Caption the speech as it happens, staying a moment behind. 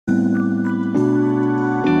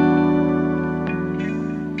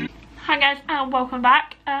welcome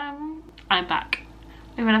back. I'm back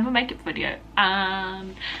with another makeup video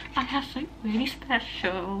and I have something really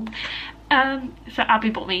special. So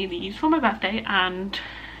Abby bought me these for my birthday, and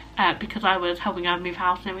because I was helping her move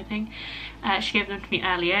house and everything, she gave them to me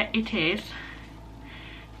earlier. It is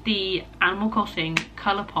the Animal Crossing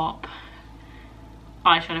Colourpop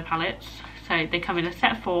eyeshadow palettes. So they come in a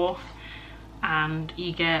set of 4, and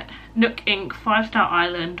you get Nook Inc, 5-Star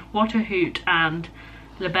Island, Water Hoot and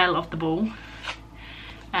La Belle of the Ball.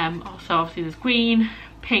 Also obviously there's green,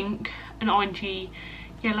 pink, an orangey,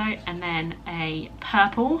 yellow, and then a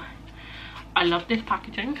purple. I love this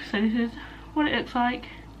packaging. So this is what it looks like.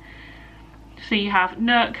 So you have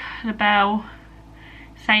Nook, La Belle,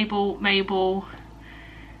 Sable, Mabel,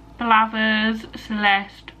 Blavers,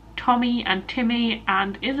 Celeste, Tommy and Timmy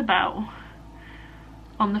and Isabel.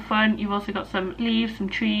 On the front you've also got some leaves, some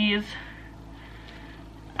trees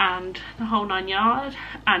and the whole 9 yards,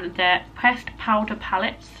 and they're pressed powder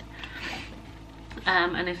palettes.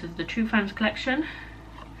 And this is the True Friends collection.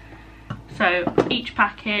 So each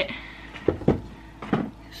packet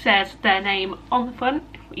says their name on the front.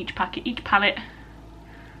 Each packet, each palette.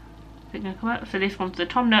 So this one's the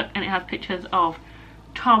Tom Nook, and it has pictures of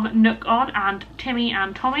Tom Nook on and Timmy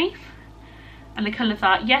and Tommy. And the colours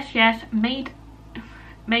are Yes Yes, Made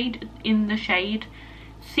in the Shade,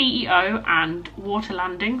 CEO and Water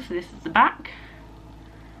Landing. So this is the back,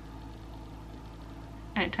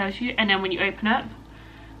 and it tells you. And then when you open up,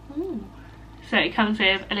 so it comes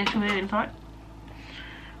with a little bit inside.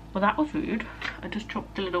 Well, that was rude. I just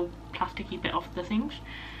chopped the little plasticky bit off the things.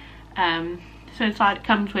 So inside it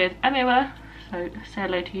comes with a mirror. So say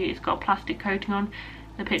hello to you. It's got a plastic coating on.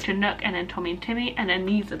 The picture of Nook and then Tommy and Timmy. And then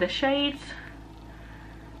these are the shades.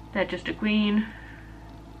 They're just a green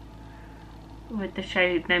with the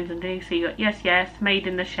shade names underneath. So you got Yes Yes, Made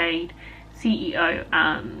in the Shade, CEO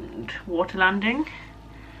and Water Landing.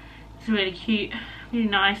 It's really cute, really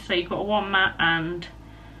nice. So you've got 1 matte and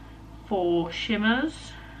 4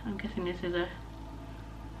 shimmers. I'm guessing this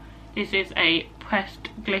is a pressed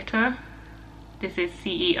glitter. This is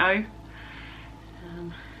CEO.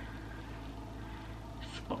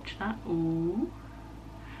 Swatch that. Ooh.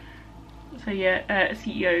 So yeah,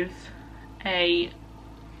 CEO's a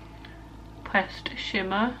pressed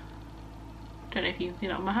shimmer. Don't know if you can see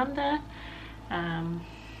that on my hand there.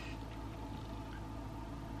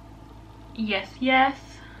 Yes Yes.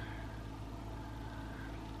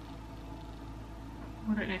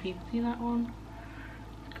 I don't know if you can see that one.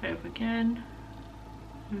 Let's go over again.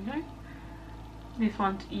 There we go. This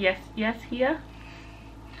one's Yes Yes here.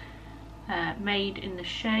 Made in the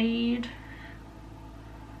Shade.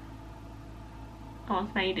 That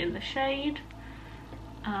one's Made in the Shade.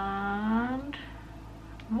 And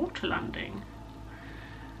Water Landing.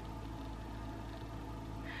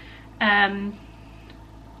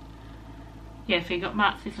 Yeah, so you got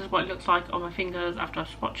mattes. This is what it looks like on my fingers after I've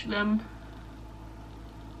swatched them.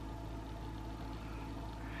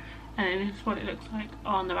 And then this is what it looks like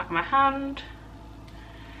on the back of my hand.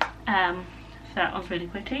 So that one's really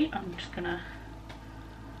pretty. I'm just gonna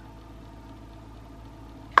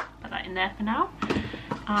put that in there for now.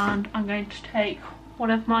 And I'm going to take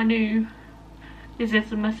one of my new, this is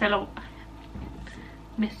the micellar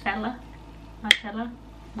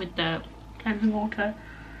with the cleansing water,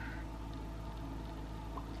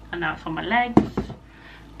 and now it's on my legs. I'm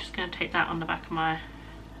just going to take that on the back of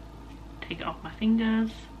take it off my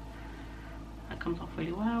fingers. That comes off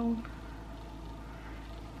really well.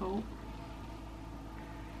 Oh.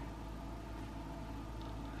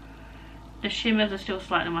 The shimmers are still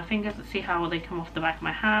slightly on my fingers. Let's see how they come off the back of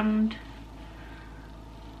my hand.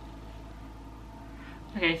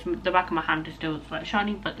 Okay, so the back of my hand is still slightly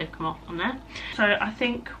shiny, but they've come off on there. So I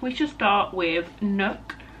think we should start with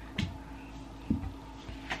Nook.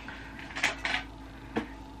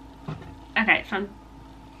 Okay, so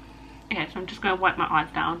I'm just going to wipe my eyes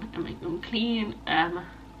down and make them clean.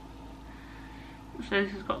 So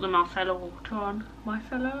this has got the micellar water on.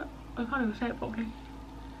 Micellar? I can't even say it properly.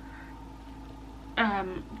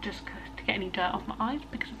 Just to get any dirt off my eyes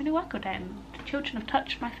because I've been at work all day and the children have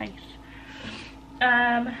touched my face.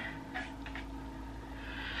 I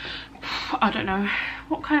don't know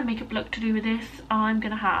what kind of makeup look to do with this. I'm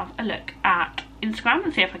gonna have a look at Instagram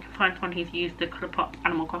and see if I can find someone who's used the Colourpop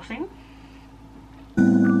Animal Crossing.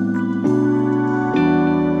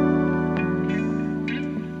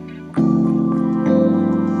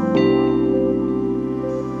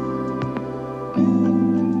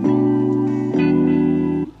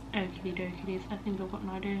 Okie dokies, I think I've got an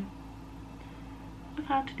idea of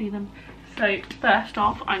how to do them. So first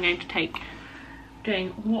off, I'm going to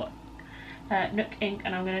doing Nook Inc,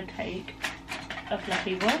 and I'm going to take a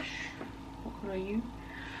fluffy brush. What colour are you?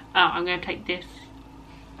 Oh, I'm going to take this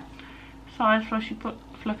size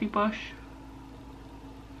fluffy brush.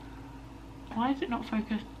 Why is it not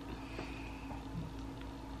focused?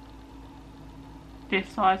 This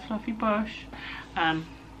size fluffy brush.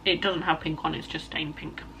 It doesn't have pink on, it's just stained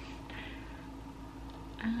pink.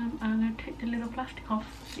 I'm going to take the little plastic off.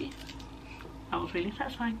 See, that was really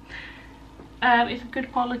satisfying. It's a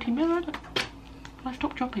good quality mirror. I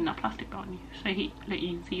stop dropping that plastic on you, so you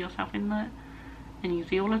can see yourself in there, and you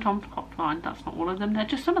see all of Tom's pop lines. That's not all of them, they're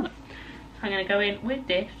just some of them. So I'm going to go in with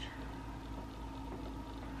this.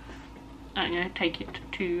 I'm going to take it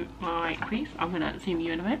to my crease. I'm going to zoom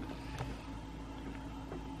you in a bit.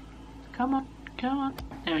 Come on, come on.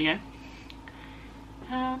 There we go.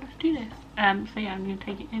 Let's do this. So yeah, I'm going to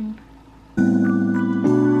take it in.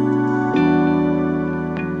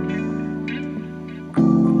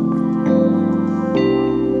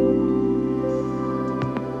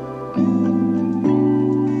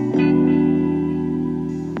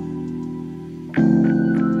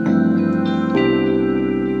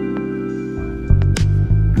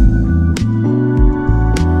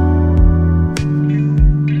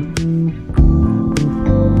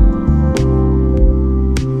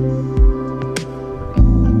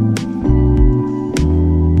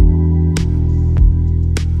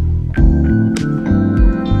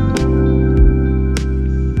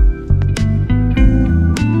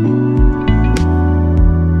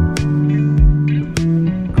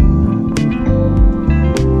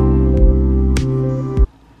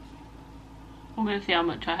 See how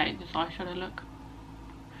much I hate this eyeshadow look.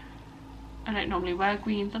 I don't normally wear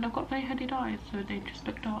greens and I've got very headed eyes, so they just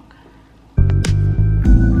look dark.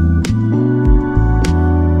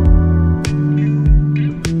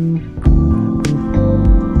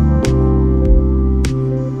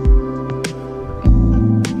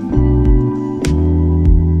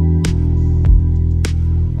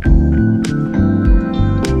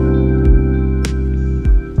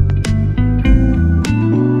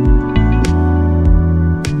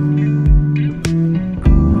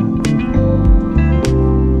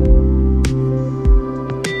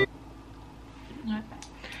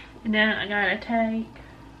 And then I'm going to take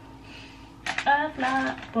a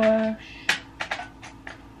flat brush.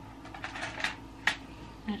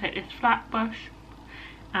 I'm going to take this flat brush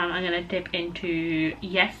and I'm going to dip into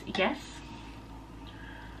Yes, Yes.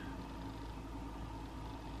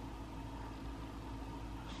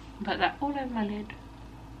 Put that all over my lid.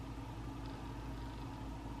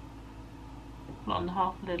 Well, on the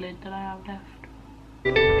half of the lid that I have left.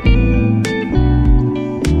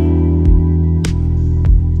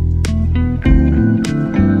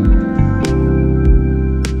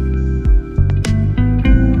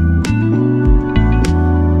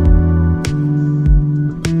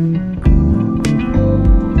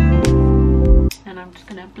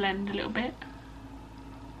 Blend a little bit.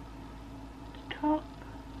 Top.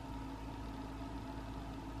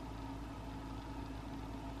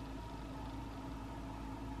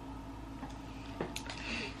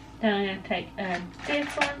 Then I'm going to take a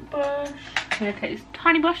different brush. I'm going to take this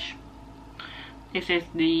tiny brush. This is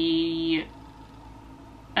the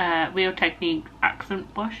Real Technique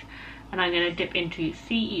accent brush, and I'm going to dip into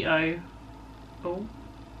CEO. Oh,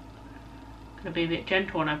 going to be a bit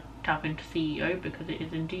gentle when I tap into CEO because it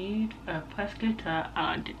is indeed a pressed glitter, and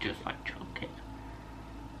I did just like chunk it.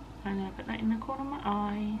 I'm going to put that in the corner of my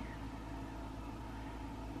eye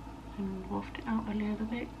and waft it out a little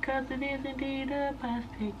bit because it is indeed a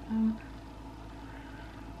pressed pigment.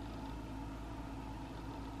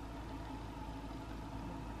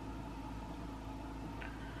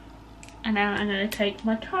 And now I'm going to take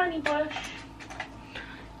my tiny brush,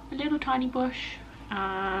 a little tiny brush,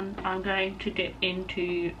 and I'm going to dip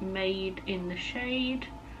into Made in the Shade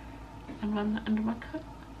and run that under my cut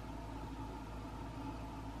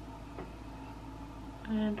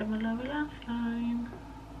and under my lower lash line.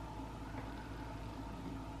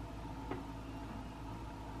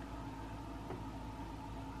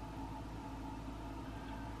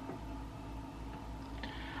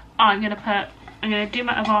 I'm gonna do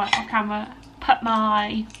my other off camera, put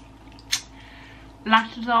my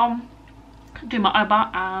lashes on, do my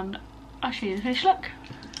eyebrow, and I'll show you the finished look.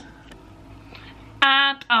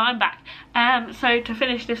 And I'm back. So to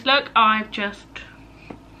finish this look, I've just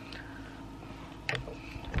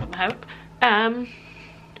put my hair up,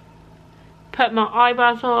 put my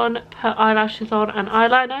eyebrows on, put eyelashes on, and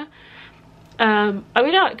eyeliner. I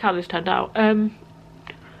really like how this turned out.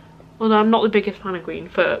 Although I'm not the biggest fan of green.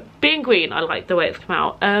 For being green, I like the way it's come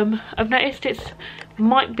out. I've noticed it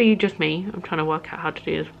might be just me. I'm trying to work out how to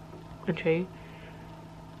do this and show you.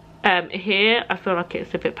 Here I feel like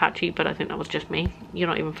it's a bit patchy, but I think that was just me. You're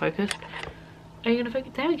not even focused. Are you gonna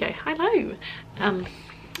focus? There we go. Hello.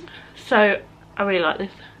 So I really like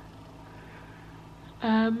this.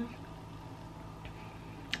 I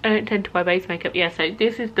don't tend to wear base makeup. Yeah, so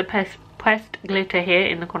this is the pressed glitter here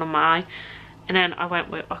in the corner of my eye, and then I went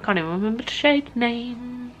with, I can't even remember the shade's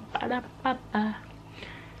name. Ba-da-ba-ba.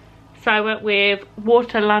 So I went with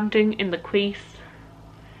Water Landing in the crease.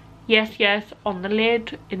 Yes, yes, on the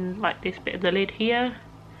lid, in like this bit of the lid here.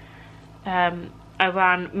 I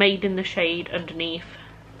ran Made in the shade underneath.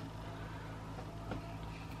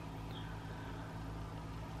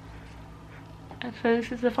 And so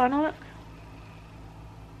this is the final look.